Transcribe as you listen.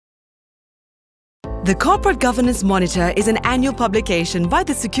The Corporate Governance Monitor is an annual publication by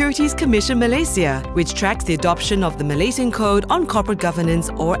the Securities Commission Malaysia, which tracks the adoption of the Malaysian Code on Corporate Governance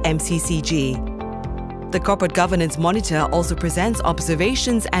or MCCG. The Corporate Governance Monitor also presents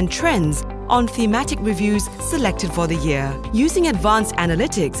observations and trends on thematic reviews selected for the year. Using advanced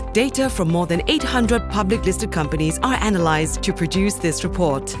analytics, data from more than 800 public listed companies are analysed to produce this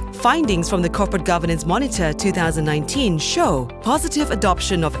report. Findings from the Corporate Governance Monitor 2019 show positive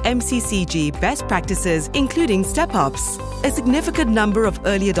adoption of MCCG best practices, including step-ups. A significant number of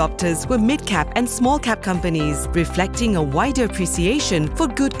early adopters were mid-cap and small-cap companies, reflecting a wider appreciation for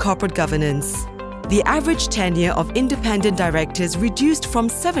good corporate governance. The average tenure of independent directors reduced from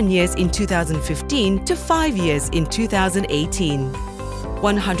 7 years in 2015 to 5 years in 2018.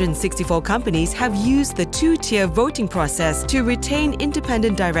 164 companies have used the two-tier voting process to retain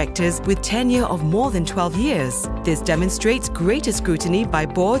independent directors with tenure of more than 12 years. This demonstrates greater scrutiny by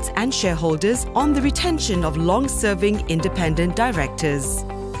boards and shareholders on the retention of long-serving independent directors.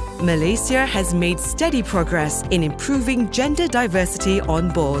 Malaysia has made steady progress in improving gender diversity on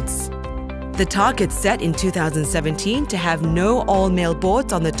boards. The target set in 2017 to have no all-male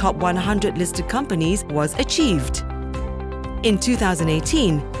boards on the top 100 listed companies was achieved. In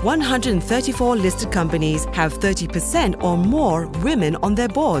 2018, 134 listed companies have 30% or more women on their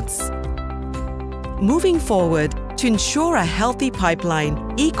boards. Moving forward, to ensure a healthy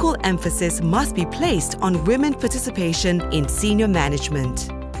pipeline, equal emphasis must be placed on women participation in senior management.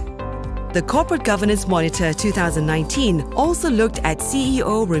 The Corporate Governance Monitor 2019 also looked at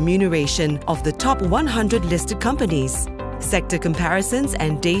CEO remuneration of the top 100 listed companies. Sector comparisons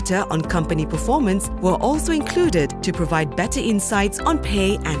and data on company performance were also included to provide better insights on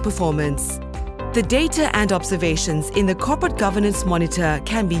pay and performance. The data and observations in the Corporate Governance Monitor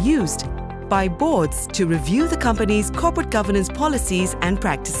can be used by boards to review the company's corporate governance policies and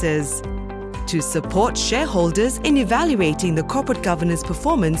practices, to support shareholders in evaluating the corporate governance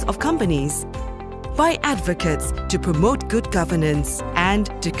performance of companies, by advocates to promote good governance, and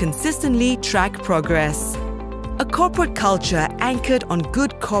to consistently track progress. A corporate culture anchored on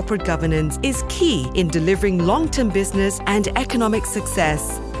good corporate governance is key in delivering long-term business and economic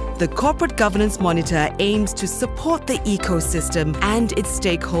success. The Corporate Governance Monitor aims to support the ecosystem and its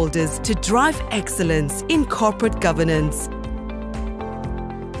stakeholders to drive excellence in corporate governance.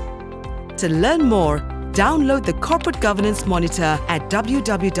 To learn more, download the Corporate Governance Monitor at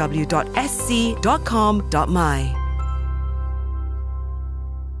www.sc.com.my.